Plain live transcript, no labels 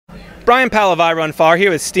Brian Palavai run far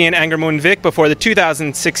here with Stian Angermund-Vik before the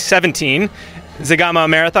 2017 Zegama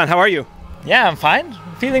Marathon. How are you? Yeah, I'm fine.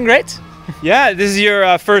 Feeling great. Yeah, this is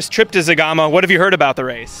your first trip to Zegama. What have you heard about the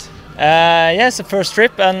race? Yeah, it's the first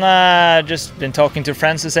trip, and just been talking to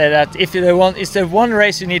friends who say that if it's the one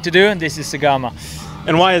race you need to do, and this is Zegama.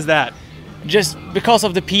 And why is that? Just because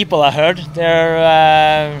of the people I heard.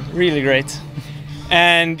 They're really great.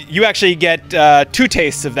 And you actually get 2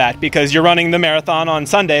 tastes of that because you're running the marathon on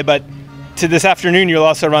Sunday, but to this afternoon you'll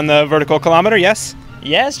also run the vertical kilometer, yes?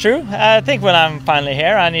 Yeah, it's true. I think when I'm finally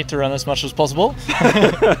here, I need to run as much as possible.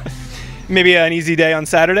 Maybe an easy day on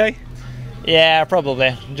Saturday? Yeah,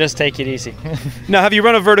 probably. Just take it easy. Now, have you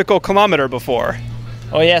run a vertical kilometer before?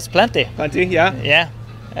 Oh yes, plenty. Plenty, yeah?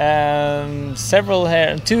 Yeah. Several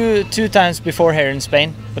here, two times before here in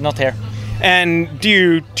Spain, but not here. And do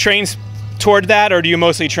you train toward that, or do you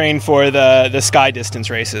mostly train for the sky distance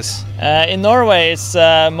races? In Norway, it's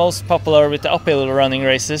most popular with the uphill running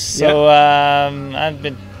races. So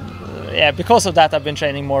because of that, I've been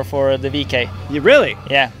training more for the VK. You really?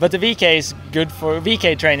 Yeah, but the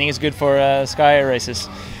VK training is good for sky races.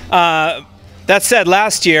 That said,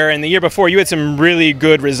 last year and the year before, you had some really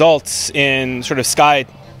good results in sort of sky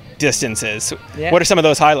distances. Yeah. What are some of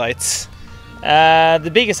those highlights?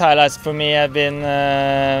 The biggest highlights for me have been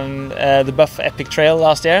the Buff Epic Trail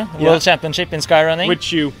last year, World Championship in skyrunning.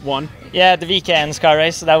 Which you won. Yeah, the weekend sky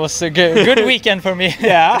race. That was a good weekend for me.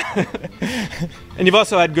 Yeah. And you've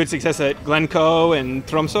also had good success at Glencoe and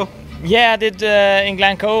Tromsø? Yeah, I did in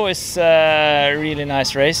Glencoe. It's a really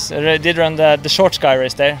nice race. I did run the short sky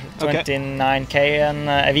race there, 29k and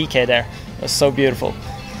a VK there. It was so beautiful.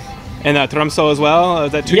 And Tromsø as well?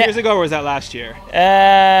 Was that 2 years ago or was that last year?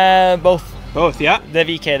 Both. Both, yeah? The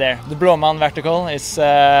VK there. The Blåmann vertical. It's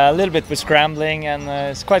a little bit with scrambling and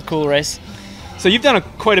it's quite a cool race. So you've done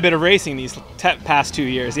quite a bit of racing these past 2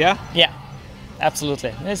 years, yeah? Yeah,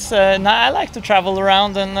 absolutely. It's I like to travel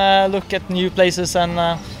around and look at new places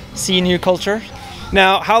and see new culture.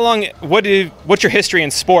 Now, what's your history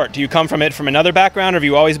in sport? Do you come from another background, or have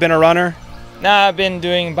you always been a runner? No, I've been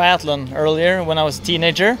doing biathlon earlier when I was a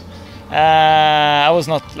teenager. I was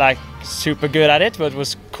not super good at it, but it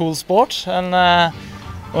was cool sport. And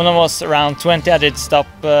when I was around 20, I did stop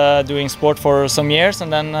doing sport for some years,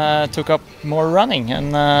 and then took up more running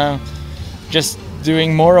and just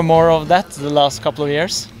doing more and more of that the last couple of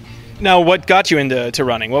years. Now, what got you into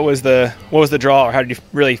running? What was the draw, or how did you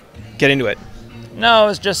really get into it? No, it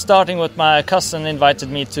was just starting with my cousin invited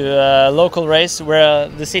me to a local race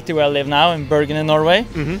the city where I live now, in Bergen in Norway,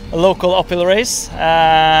 a local uphill race.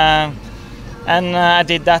 And I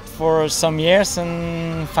did that for some years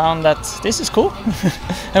and found that this is cool.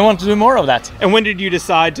 I want to do more of that. And when did you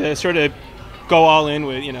decide to sort of go all in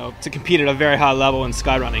with, to compete at a very high level in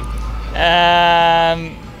skyrunning? I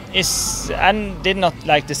did not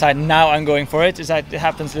decide now I'm going for it. It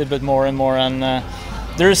happens a little bit more and more, and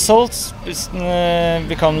the results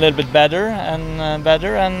become a little bit better, and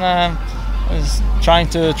I was trying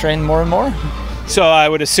to train more and more. So I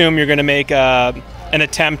would assume you're going to make an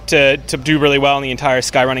attempt to do really well in the entire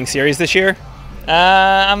skyrunning series this year?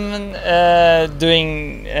 I'm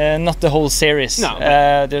doing not the whole series. No.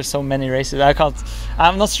 There's so many races.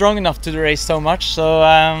 I'm not strong enough to race so much, so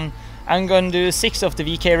I'm going to do 6 of the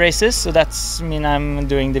VK races. So that's I'm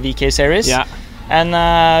doing the VK series. Yeah.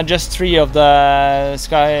 And just 3 of the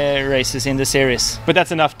sky races in the series. But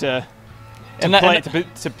that's enough to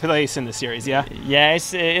place in the series, yeah? Yeah,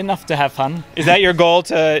 it's enough to have fun. Is that your goal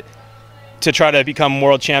to try to become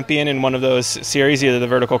world champion in one of those series, either the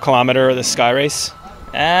vertical kilometer or the sky race?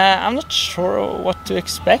 I'm not sure what to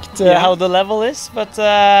expect, how the level is, but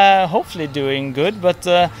hopefully doing good. But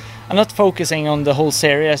I'm not focusing on the whole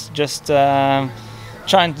series, just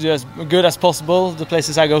trying to do as good as possible the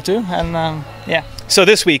places I go to, and yeah. So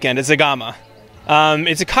this weekend is Zegama.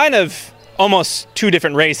 It's a kind of almost 2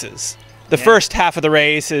 different races. The first half of the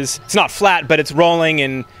race it's not flat, but it's rolling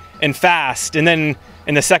and fast, and then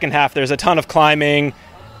in the second half there's a ton of climbing,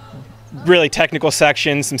 really technical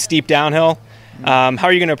sections, some steep downhill. How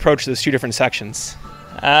are you going to approach those 2 different sections?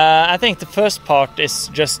 I think the first part is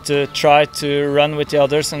just to try to run with the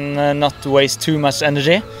others and not waste too much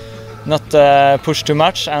energy, not push too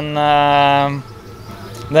much, and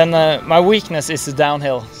then my weakness is the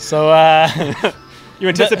downhill. So you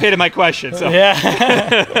anticipated my question. So. Yeah.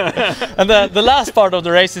 And the last part of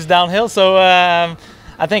the race is downhill, so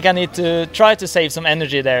I think I need to try to save some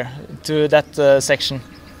energy there to that section.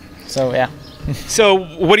 So yeah. So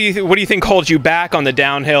what do you think holds you back on the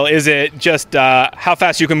downhill? Is it just how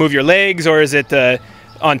fast you can move your legs, or is it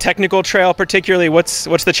on technical trail particularly?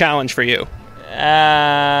 What's the challenge for you?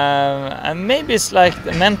 And maybe it's like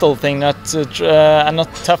a mental thing. I'm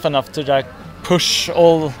not tough enough to like push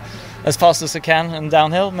all as fast as I can and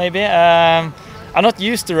downhill. Maybe I'm not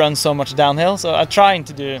used to run so much downhill, so I'm trying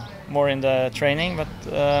to do more in the training. But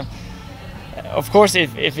of course,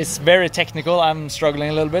 if it's very technical, I'm struggling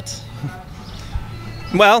a little bit.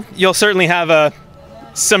 Well, you'll certainly have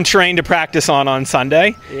some terrain to practice on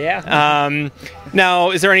Sunday. Yeah.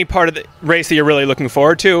 Now, is there any part of the race that you're really looking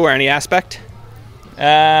forward to, or any aspect?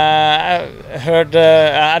 I heard,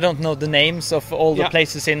 I don't know the names of all the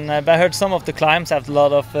places but I heard some of the climbs have a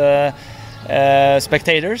lot of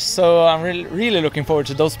spectators, so I'm really looking forward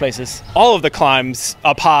to those places. All of the climbs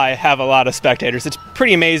up high have a lot of spectators. It's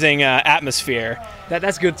pretty amazing atmosphere.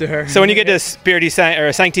 That's good to hear. So when you get to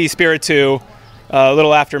Sancti Spiritu a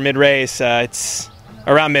little after mid-race, it's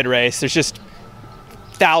around mid-race, there's just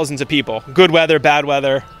thousands of people, good weather, bad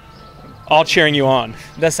weather, all cheering you on.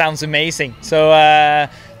 That sounds amazing. So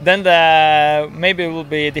then maybe it will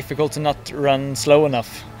be difficult to not run slow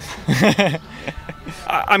enough.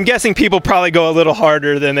 I'm guessing people probably go a little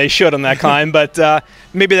harder than they should on that climb, but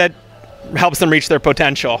maybe that helps them reach their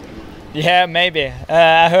potential. Yeah, maybe.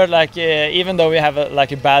 I heard even though we have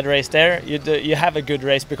a bad race there, you have a good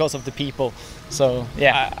race because of the people. So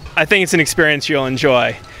yeah, I think it's an experience you'll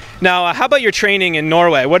enjoy. Now, how about your training in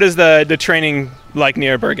Norway? What is the training like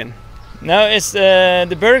near Bergen? No, it's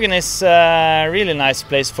the Bergen is a really nice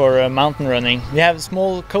place for mountain running. We have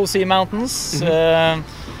small, cozy mountains.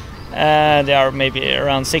 Mm-hmm. They are maybe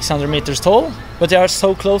around 600 meters tall, but they are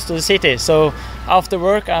so close to the city. So after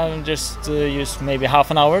work, I just use maybe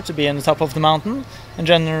half an hour to be on the top of the mountain and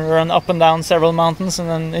then run up and down several mountains and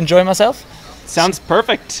then enjoy myself. Sounds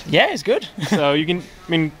perfect. Yeah, it's good. So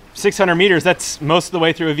 600 meters, that's most of the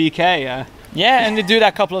way through a VK. Yeah, and you do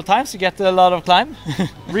that a couple of times to get a lot of climb.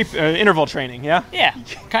 Interval training, yeah? Yeah,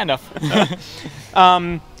 kind of.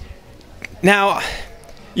 Now,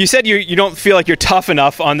 you said you don't feel like you're tough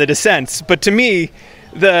enough on the descents, but to me,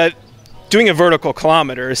 doing a vertical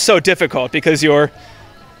kilometer is so difficult because you're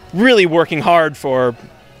really working hard for,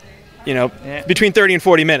 between 30 and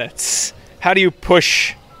 40 minutes. How do you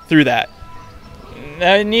push through that?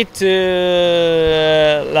 I need to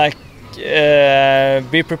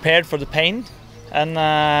be prepared for the pain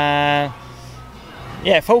and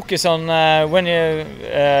focus on when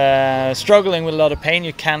you're struggling with a lot of pain,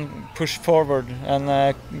 you can push forward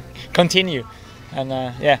and continue and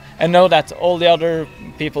know that all the other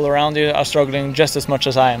people around you are struggling just as much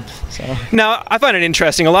as I am. So now I find it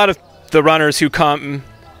interesting, a lot of the runners who come,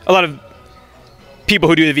 a lot of people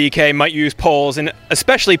who do the VK might use poles, and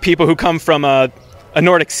especially people who come from a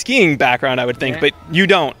Nordic skiing background, I would think, but you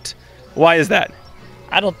don't. Why is that?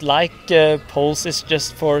 I don't like poles. It's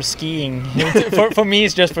just for skiing. for me,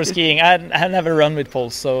 it's just for skiing. I never run with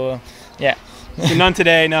poles, so yeah. So none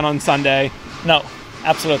today, none on Sunday? No,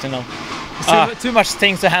 absolutely no. It's too much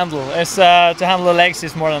things to handle. It's to handle the legs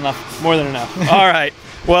is more than enough. More than enough. All right.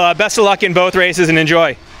 Well, best of luck in both races and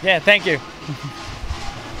enjoy. Yeah, thank you.